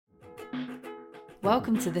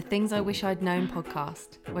Welcome to the Things I Wish I'd Known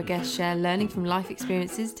podcast, where guests share learning from life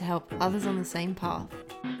experiences to help others on the same path.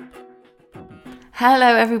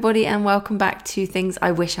 Hello everybody and welcome back to Things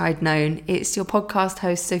I Wish I'd Known. It's your podcast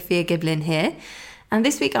host Sophia Giblin here. And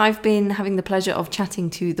this week I've been having the pleasure of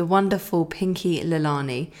chatting to the wonderful Pinky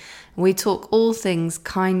Lilani. We talk all things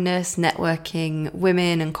kindness, networking,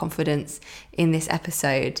 women and confidence in this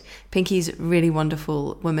episode. Pinky's a really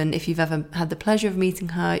wonderful woman. If you've ever had the pleasure of meeting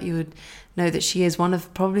her, you would know that she is one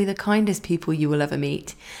of probably the kindest people you will ever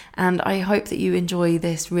meet. And I hope that you enjoy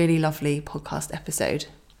this really lovely podcast episode.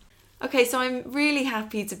 Okay, so I'm really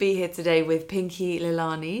happy to be here today with Pinky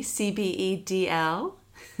Lilani, CBEDL.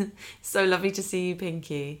 So lovely to see you,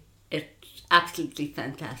 Pinky. It's absolutely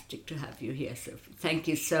fantastic to have you here, Sophie. Thank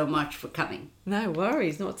you so much for coming. No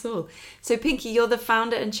worries, not at all. So Pinky, you're the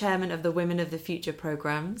founder and chairman of the Women of the Future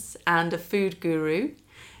programs and a food guru.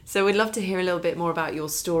 So we'd love to hear a little bit more about your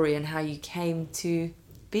story and how you came to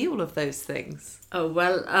be all of those things. Oh,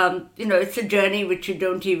 well, it's a journey which you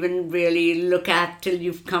don't even really look at till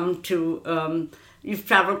you've come to... You've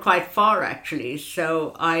travelled quite far, actually.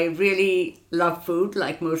 So I really love food,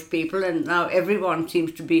 like most people, and now everyone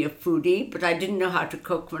seems to be a foodie, but I didn't know how to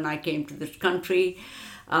cook when I came to this country.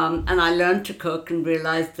 And I learned to cook and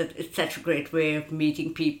realised that it's such a great way of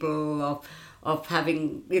meeting people, of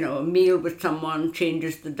having, a meal with someone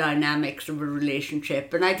changes the dynamics of a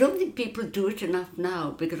relationship. And I don't think people do it enough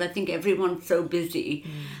now because I think everyone's so busy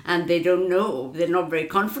and they don't know, they're not very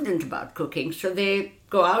confident about cooking, so they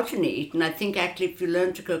go out and eat. And I think actually if you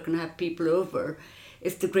learn to cook and have people over,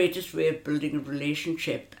 it's the greatest way of building a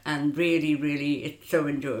relationship, and really, really, it's so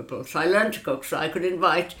enjoyable. So I learned to cook so I could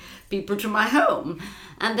invite people to my home.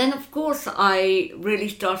 And then, of course, I really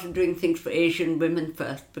started doing things for Asian women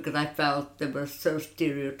first because I felt they were so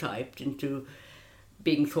stereotyped into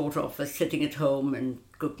being thought of as sitting at home and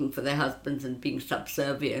cooking for their husbands and being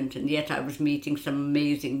subservient. And yet I was meeting some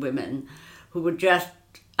amazing women who were just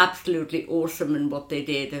absolutely awesome in what they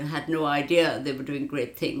did and had no idea they were doing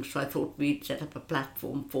great things. So I thought we'd set up a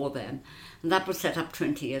platform for them. And that was set up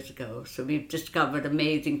 20 years ago. So we've discovered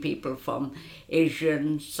amazing people from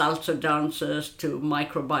Asian salsa dancers to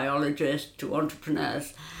microbiologists to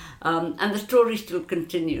entrepreneurs. And the story still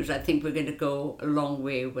continues. I think we're going to go a long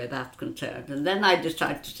way where that's concerned. And then I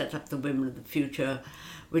decided to set up the Women of the Future,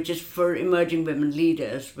 which is for emerging women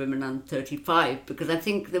leaders, women under 35, because I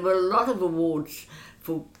think there were a lot of awards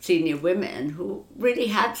for senior women who really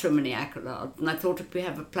had so many accolades. And I thought if we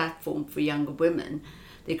have a platform for younger women,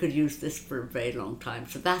 they could use this for a very long time.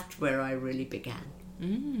 So that's where I really began.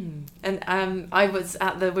 And I was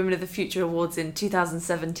at the Women of the Future Awards in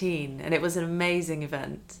 2017, and it was an amazing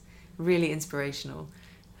event, really inspirational.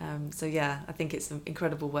 So yeah, I think it's some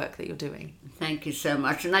incredible work that you're doing. Thank you so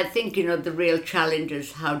much. And I think, the real challenge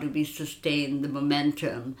is how do we sustain the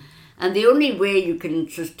momentum? And the only way you can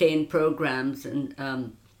sustain programs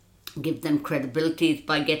and give them credibility is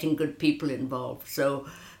by getting good people involved. So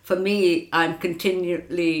for me, I'm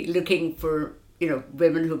continually looking for,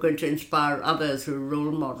 women who are going to inspire others, who are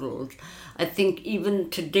role models. I think even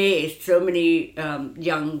today, so many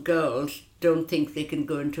young girls don't think they can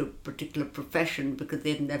go into a particular profession because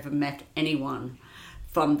they've never met anyone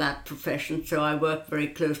from that profession. So I work very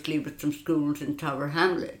closely with some schools in Tower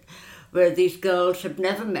Hamlet, where these girls have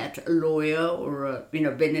never met a lawyer or,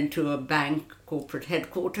 been into a bank corporate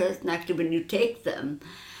headquarters. And actually when you take them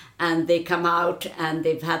and they come out and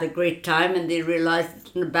they've had a great time and they realize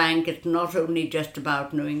that in a bank it's not only just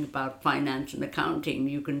about knowing about finance and accounting.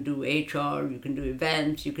 You can do HR, you can do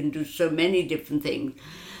events, you can do so many different things.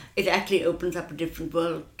 It actually opens up a different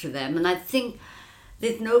world to them. And I think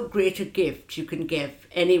there's no greater gift you can give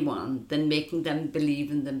anyone than making them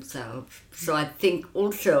believe in themselves. So I think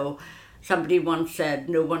also, somebody once said,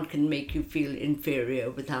 no one can make you feel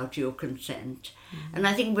inferior without your consent. And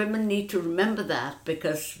I think women need to remember that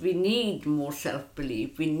because we need more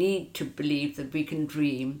self-belief. We need to believe that we can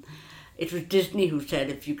dream. It was Disney who said,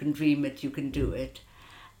 if you can dream it, you can do it.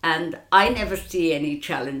 And I never see any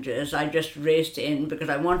challenges. I just raced in because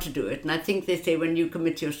I want to do it. And I think they say when you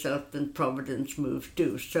commit yourself, then providence moves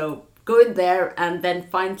too. So go in there and then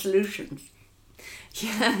find solutions.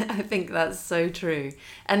 Yeah, I think that's so true.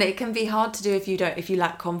 And it can be hard to do if you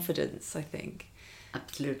lack confidence, I think.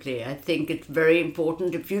 Absolutely. I think it's very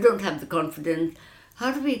important. If you don't have the confidence,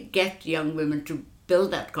 how do we get young women to build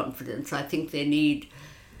that confidence? I think they need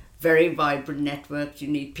very vibrant networks. You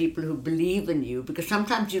need people who believe in you, because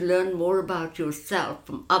sometimes you learn more about yourself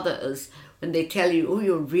from others when they tell you, oh,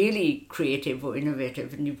 you're really creative or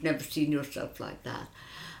innovative and you've never seen yourself like that.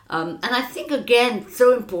 And I think, again,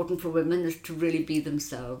 so important for women is to really be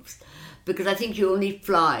themselves. because I think you only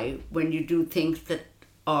fly when you do things that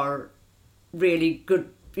are really good,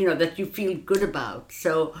 that you feel good about.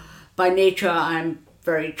 So by nature, I'm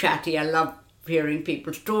very chatty. I love hearing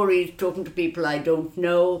people's stories, talking to people I don't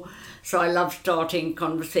know. So I love starting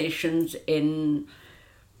conversations in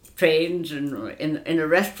trains and in a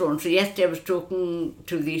restaurant. So yesterday I was talking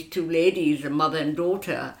to these two ladies, a mother and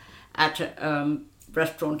daughter, at a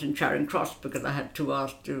restaurant in Charing Cross because I had 2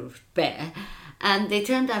 hours to spare. And they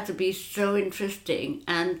turned out to be so interesting.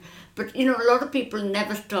 But a lot of people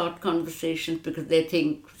never start conversations because they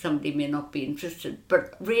think somebody may not be interested.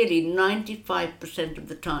 But really, 95% of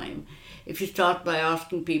the time, if you start by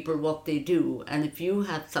asking people what they do, and if you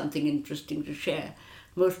have something interesting to share,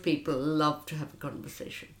 most people love to have a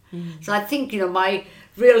conversation. So I think, my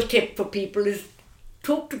real tip for people is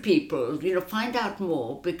talk to people, find out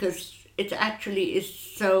more, because it actually is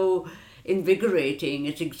so invigorating,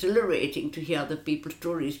 it's exhilarating to hear other people's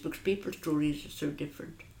stories, because people's stories are so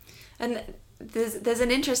different. And there's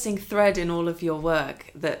an interesting thread in all of your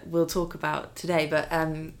work that we'll talk about today, but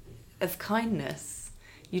of kindness.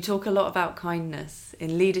 You talk a lot about kindness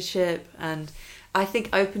in leadership, and I think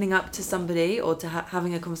opening up to somebody or to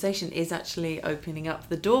having a conversation is actually opening up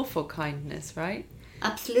the door for kindness, right?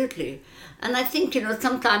 Absolutely. And I think,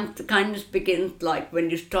 sometimes the kindness begins like when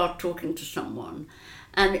you start talking to someone.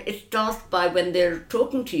 And it starts by when they're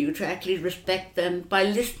talking to you to actually respect them by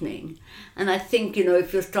listening. And I think,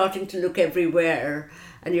 if you're starting to look everywhere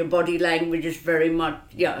and your body language is very much,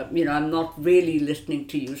 I'm not really listening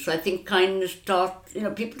to you. So I think kindness starts,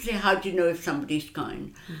 people say, how do you know if somebody's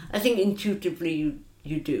kind? I think intuitively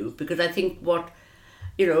you do, because I think what,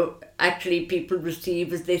 actually people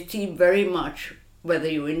receive is they see very much whether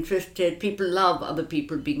you're interested. People love other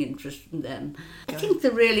people being interested in them. I think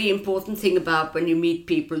the really important thing about when you meet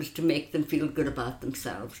people is to make them feel good about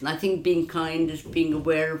themselves. And I think being kind is being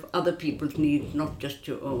aware of other people's needs, not just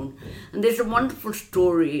your own. And there's a wonderful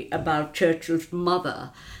story about Churchill's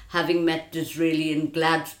mother having met Disraeli and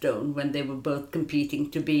Gladstone when they were both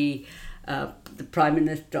competing to be the Prime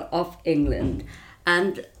Minister of England.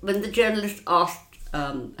 And when the journalist asked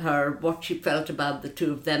her what she felt about the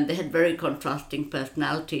two of them, they had very contrasting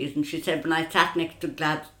personalities, and she said, when I sat next to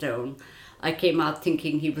Gladstone, I came out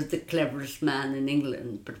thinking he was the cleverest man in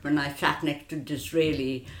England, but when I sat next to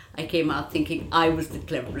Disraeli, I came out thinking I was the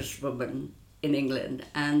cleverest woman in England.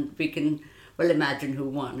 And we can well imagine who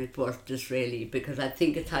won. It was Disraeli, because I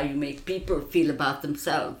think it's how you make people feel about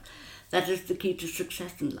themselves that is the key to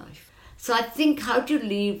success in life. So I think, how do you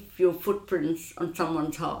leave your footprints on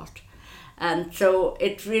someone's heart? And so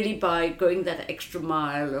it's really by going that extra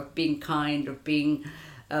mile of being kind, of being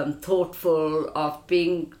thoughtful, of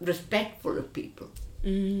being respectful of people.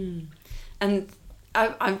 And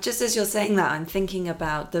I'm just, as you're saying that, I'm thinking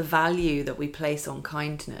about the value that we place on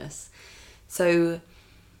kindness. So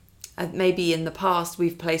maybe in the past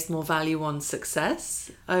we've placed more value on success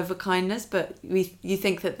over kindness, but you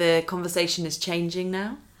think that the conversation is changing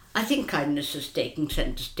now? I think kindness is taking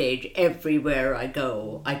centre stage everywhere I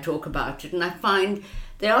go. I talk about it, and I find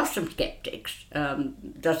there are some skeptics.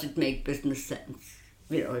 Does it make business sense?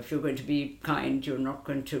 If you're going to be kind, you're not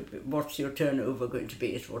going to, what's your turnover going to be,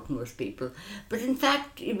 is what most people. But in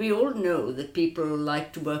fact, we all know that people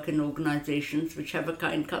like to work in organisations which have a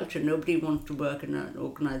kind culture. Nobody wants to work in an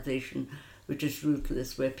organisation which is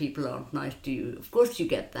ruthless, where people aren't nice to you. Of course you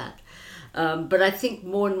get that. But I think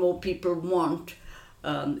more and more people want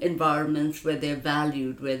environments where they're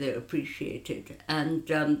valued, where they're appreciated. And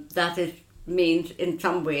that means in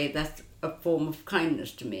some way that's a form of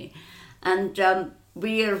kindness to me. And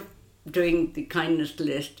we are doing the kindness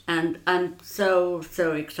list, and I'm so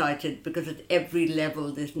excited, because at every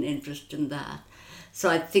level there's an interest in that. So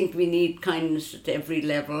I think we need kindness at every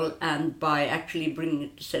level, and by actually bringing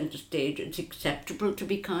it to centre stage, it's acceptable to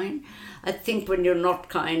be kind. I think when you're not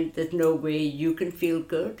kind, there's no way you can feel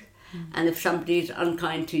good. And if somebody's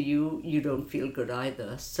unkind to you, you don't feel good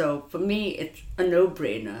either. So for me, it's a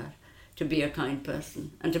no-brainer to be a kind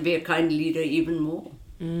person, and to be a kind leader even more.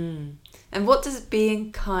 And what does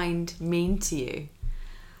being kind mean to you?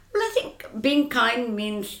 Well, I think being kind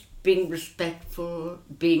means being respectful,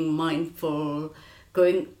 being mindful,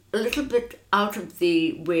 going a little bit out of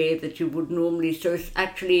the way that you would normally. So it's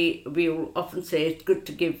actually, we will often say it's good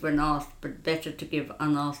to give when asked, but better to give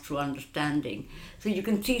unasked through understanding. So you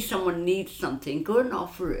can see someone needs something, go and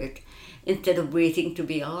offer it instead of waiting to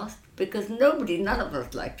be asked, because none of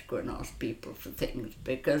us like to go and ask people for things,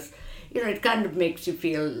 because, it kind of makes you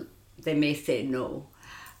feel they may say no.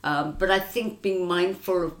 But I think being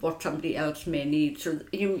mindful of what somebody else may need. So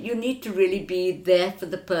you need to really be there for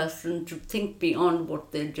the person, to think beyond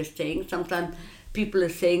what they're just saying. Sometimes people are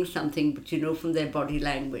saying something, but you know from their body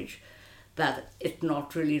language that it's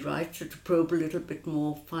not really right. So to probe a little bit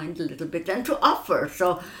more, find a little bit, and to offer.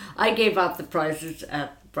 So I gave out the prizes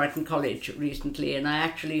at Brighton College recently, and I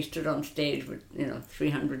actually stood on stage with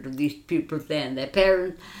 300 of these pupils there and their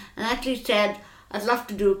parents, and actually said, I'd love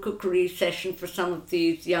to do a cookery session for some of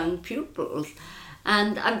these young pupils.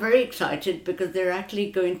 And I'm very excited because they're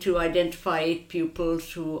actually going to identify 8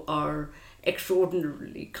 pupils who are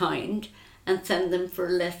extraordinarily kind and send them for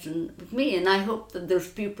a lesson with me. And I hope that those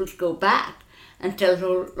pupils go back and tell a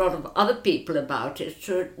whole lot of other people about it,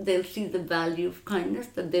 so they'll see the value of kindness,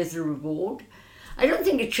 that there's a reward. I don't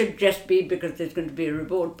think it should just be because there's going to be a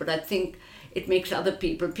reward, but I think it makes other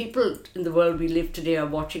people in the world we live today are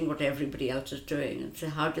watching what everybody else is doing and say,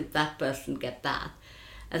 how did that person get that?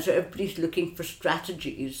 And so everybody's looking for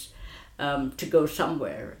strategies to go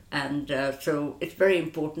somewhere. And so it's very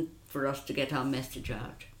important for us to get our message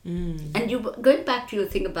out. And going back to your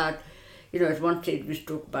thing about, at one stage we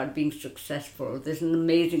talk about being successful. There's an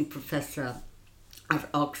amazing professor at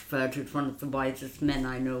Oxford who's one of the wisest men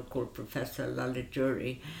I know, called Professor Lalit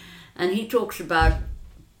Juri. And he talks about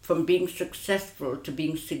from being successful to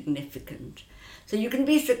being significant. So you can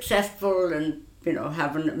be successful and,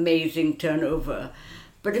 have an amazing turnover,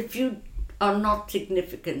 but if you are not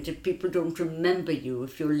significant, if people don't remember you,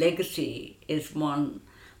 if your legacy is one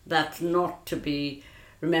that's not to be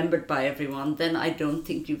remembered by everyone, then I don't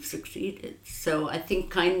think you've succeeded. So I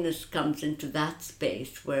think kindness comes into that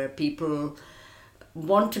space where people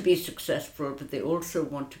want to be successful, but they also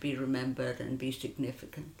want to be remembered and be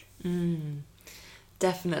significant.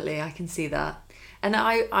 Definitely, I can see that. And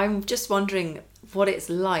I'm just wondering what it's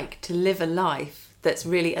like to live a life that's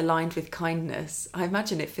really aligned with kindness. I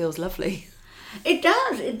imagine it feels lovely. It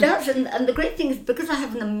does. And the great thing is, because I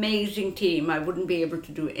have an amazing team, I wouldn't be able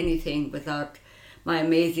to do anything without my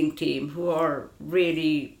amazing team, who are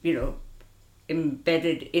really,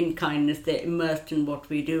 embedded in kindness. They're immersed in what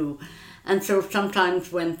we do. And so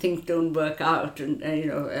sometimes when things don't work out and,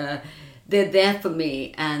 they're there for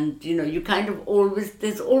me, and, you kind of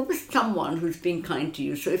there's always someone who's being kind to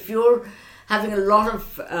you. So if you're having a lot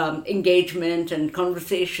of engagement and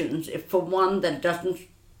conversations, if for one that doesn't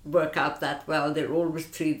work out that well, there are always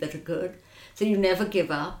 3 that are good. So you never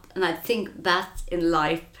give up. And I think that in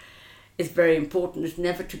life is very important, is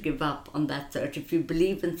never to give up on that search. If you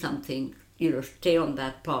believe in something, stay on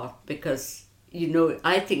that path, because,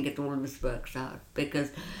 I think it always works out,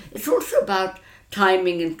 because it's also about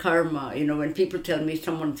timing and karma. When people tell me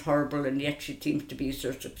someone's horrible and yet she seems to be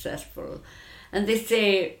so successful, and they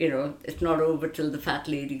say, it's not over till the fat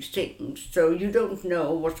lady sings. So you don't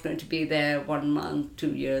know what's going to be there 1 month,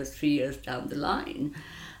 2 years, 3 years down the line.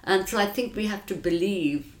 And so I think we have to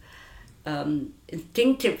believe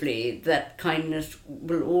instinctively that kindness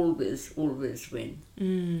will always, always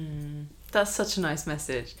win. That's such a nice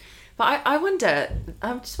message. But I wonder,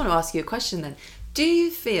 I just want to ask you a question then. Do you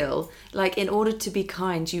feel like in order to be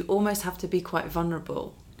kind, you almost have to be quite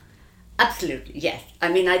vulnerable? Absolutely, yes.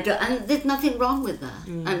 I mean, I do, and there's nothing wrong with that.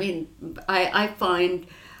 I mean, I find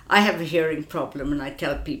I have a hearing problem, and I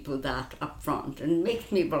tell people that up front, and it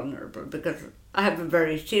makes me vulnerable because I have a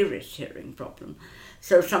very serious hearing problem.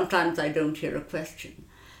 So sometimes I don't hear a question.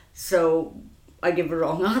 So I give a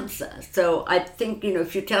wrong answer. So I think,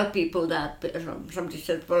 if you tell people that, somebody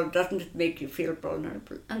says, well, doesn't it make you feel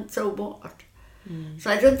vulnerable? And so what? So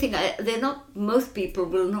I don't think most people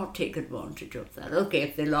will not take advantage of that. Okay,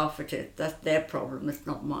 if they laugh at it, that's their problem, it's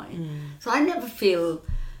not mine. So I never feel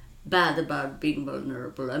bad about being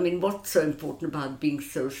vulnerable. I mean, what's so important about being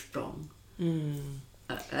so strong?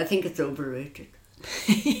 I think it's overrated.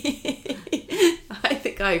 I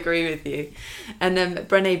think I agree with you. And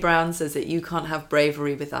Brené Brown says that you can't have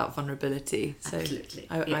bravery without vulnerability. So Absolutely.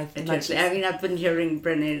 Absolutely. I mean, I've been hearing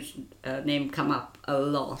Brené's name come up a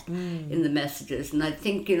lot in the messages. And I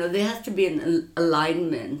think, there has to be an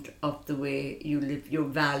alignment of the way you live your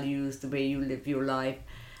values, the way you live your life,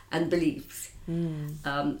 and beliefs. And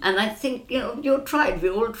I think, you're tried. We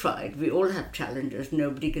all tried. We all have challenges.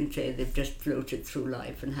 Nobody can say they've just floated through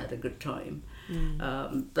life and had a good time.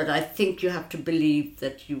 But I think you have to believe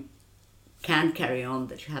that you can carry on,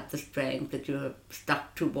 that you have the strength, that you have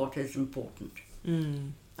stuck to what is important.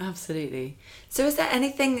 Absolutely. So is there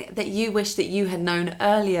anything that you wish that you had known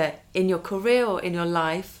earlier in your career or in your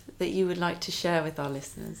life that you would like to share with our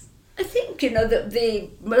listeners? I think, the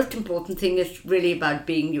most important thing is really about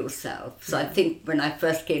being yourself. So I think when I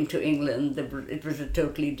first came to England, it was a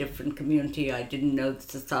totally different community. I didn't know the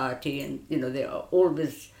society, and, there are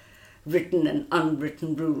always written and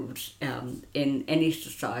unwritten rules in any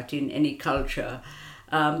society, in any culture.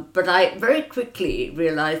 But I very quickly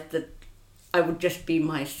realized that I would just be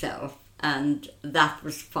myself, and that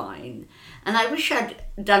was fine. And I wish I'd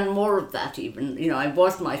done more of that even. I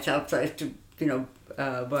was myself, so I used to,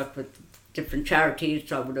 work with different charities,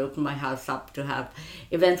 so I would open my house up to have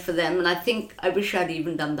events for them. And I wish I'd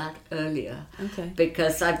even done that earlier. Okay.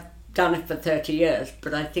 Because I've done it for 30 years,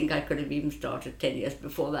 but I think I could have even started 10 years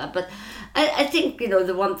before that. But I think,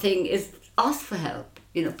 the one thing is ask for help.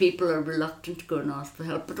 People are reluctant to go and ask for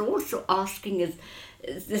help, but also asking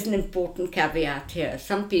there's an important caveat here.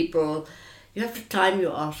 Some people, you have to time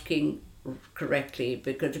your asking correctly,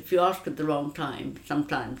 because if you ask at the wrong time,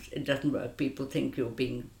 sometimes it doesn't work. People think you're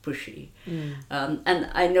being pushy. And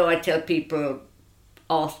I know I tell people,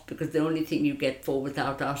 ask, because the only thing you get for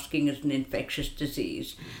without asking is an infectious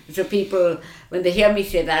disease. So people, when they hear me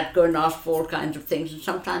say that, go and ask for all kinds of things, and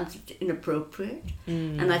sometimes it's inappropriate.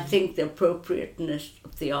 And I think the appropriateness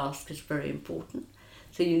of the ask is very important.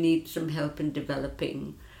 So you need some help in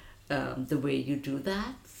developing the way you do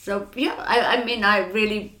that. So yeah, I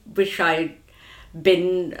really wish I'd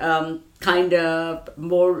been kind of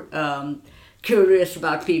more curious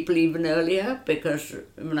about people even earlier, because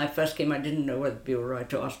when I first came I didn't know whether it'd be all right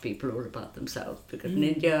to ask people all about themselves, because in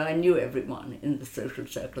India I knew everyone in the social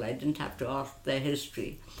circle. I didn't have to ask their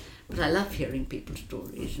history. But I love hearing people's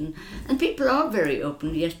stories, and people are very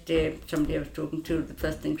open. Yesterday somebody I was talking to, the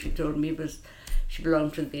first thing she told me was she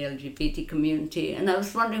belonged to the LGBT community, and I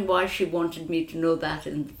was wondering why she wanted me to know that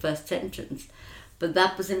in the first sentence, but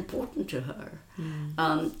that was important to her.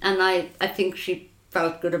 And I think she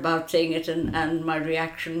felt good about saying it, and my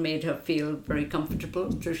reaction made her feel very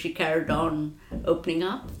comfortable, so she carried on opening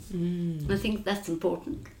up. I think that's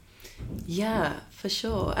important. Yeah, for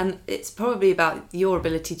sure. And it's probably about your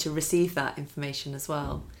ability to receive that information as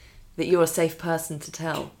well, that you're a safe person to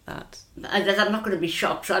tell that. I'm not going to be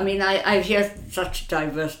shocked. I hear such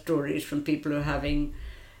diverse stories from people who are having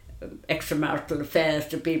extramarital affairs,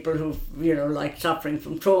 to people who've, like suffering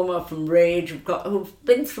from trauma, from rage, who've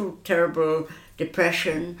been through terrible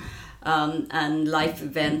depression and life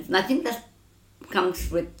events. And I think that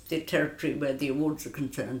comes with the territory where the awards are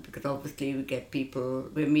concerned, because obviously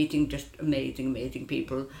we're meeting just amazing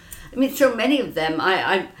people. So many of them.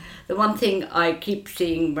 The one thing I keep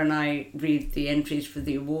seeing when I read the entries for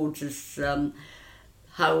the awards is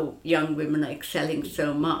how young women are excelling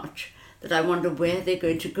so much that I wonder where they're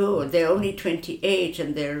going to go. They're only 28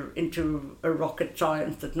 and they're into a rocket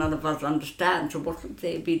science that none of us understand. So what will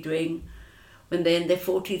they be doing when they're in their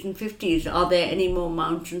 40s and 50s? Are there any more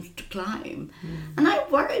mountains to climb? And I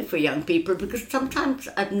worry for young people, because sometimes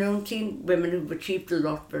I've seen women who've achieved a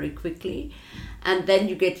lot very quickly, and then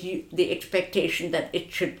you get the expectation that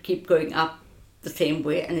it should keep going up the same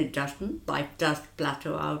way, and it doesn't. Life does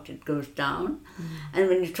plateau out, it goes down. And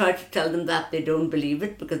when you try to tell them that, they don't believe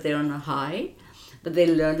it because they're on a high, but they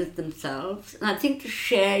learn it themselves. And I think to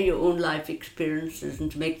share your own life experiences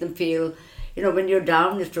and to make them feel, when you're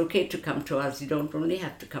down, it's okay to come to us. You don't only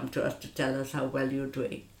have to come to us to tell us how well you're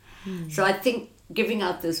doing. So I think giving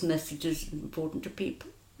out those messages is important to people.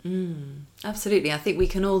 Absolutely. I think we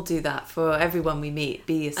can all do that for everyone we meet.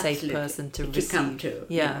 Be a safe person to receive. Come to.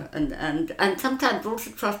 Yeah. And sometimes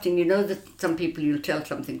also trusting, that some people you'll tell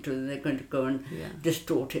something to, and they're going to go and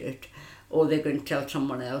distort it, or they're going to tell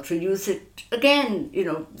someone else, or use it again.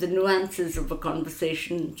 The nuances of a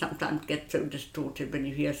conversation sometimes get so distorted when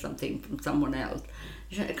you hear something from someone else.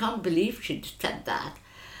 You say, I can't believe she said that.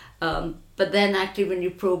 But then actually when you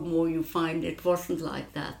probe more, you find it wasn't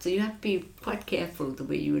like that. So you have to be quite careful the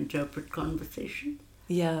way you interpret conversation.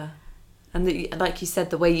 Yeah. And like you said,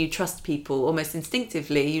 the way you trust people almost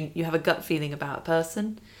instinctively, you have a gut feeling about a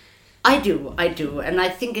person. I do. And I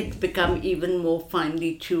think it's become even more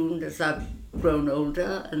finely tuned as I've grown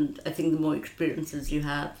older. And I think the more experiences you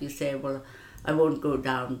have, you say, well, I won't go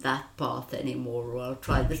down that path anymore, or I'll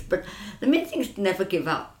try this. But the main thing is to never give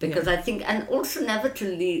up, because I think, and also never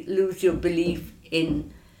to lose your belief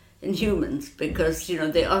in humans, because,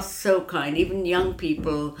 they are so kind. Even young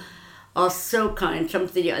people are so kind.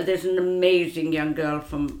 There's an amazing young girl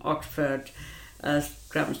from Oxford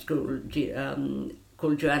Grammar School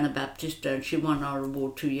called Joanna Baptista, and she won our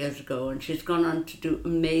award 2 years ago, and she's gone on to do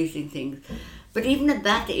amazing things. But even at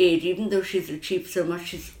that age, even though she's achieved so much,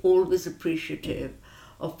 she's always appreciative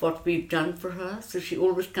of what we've done for her. So she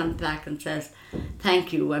always comes back and says,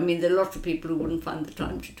 thank you. There are lots of people who wouldn't find the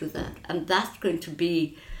time to do that. And that's going to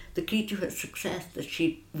be the key to her success, that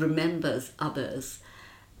she remembers others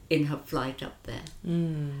in her flight up there.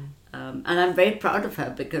 And I'm very proud of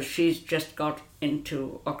her, because she's just got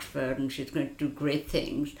into Oxford and she's going to do great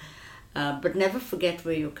things. But never forget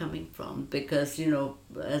where you're coming from, because,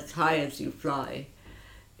 as high as you fly,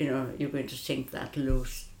 you're going to sink that low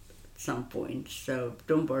some point. So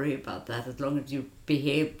don't worry about that. As long as you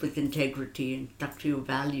behave with integrity and stuck to your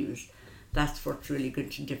values, that's what's really going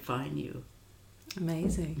to define you.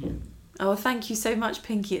 Amazing. Yeah. Oh, thank you so much,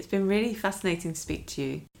 Pinky. It's been really fascinating to speak to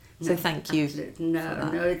you. So thank you.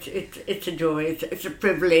 It's a joy. It's a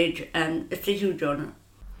privilege, and it's a huge honour.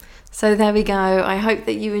 So there we go. I hope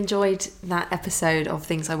that you enjoyed that episode of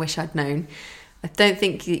Things I Wish I'd Known. I don't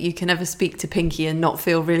think that you can ever speak to Pinky and not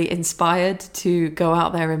feel really inspired to go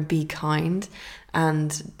out there and be kind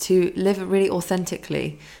and to live really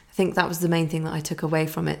authentically. I think that was the main thing that I took away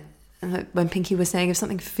from it. When Pinky was saying if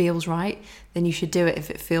something feels right, then you should do it. If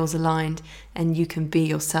it feels aligned and you can be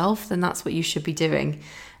yourself, then that's what you should be doing.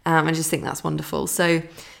 I just think that's wonderful. So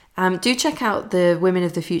do check out the Women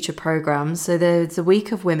of the Future programs. So there's a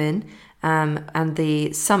week of women and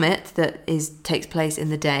the summit that takes place in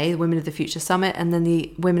the day, the Women of the Future Summit, and then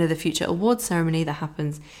the Women of the Future Awards ceremony that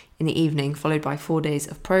happens in the evening, followed by 4 days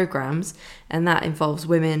of programs. And that involves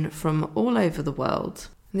women from all over the world.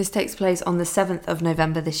 This takes place on the 7th of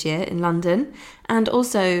November this year in London. And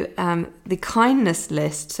also the kindness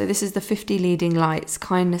list. So this is the 50 leading lights,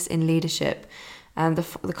 kindness in leadership. And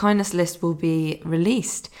the kindness list will be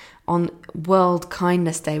released on World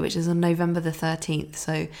Kindness Day, which is on November the 13th.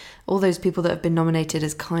 So all those people that have been nominated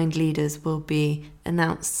as kind leaders will be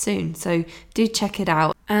announced soon. So do check it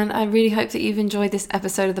out. And I really hope that you've enjoyed this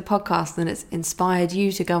episode of the podcast and it's inspired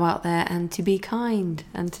you to go out there and to be kind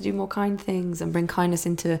and to do more kind things and bring kindness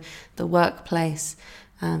into the workplace.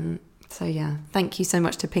 So yeah, thank you so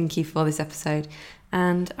much to Pinky for this episode.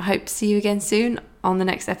 And I hope to see you again soon on the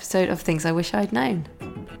next episode of Things I Wish I'd Known.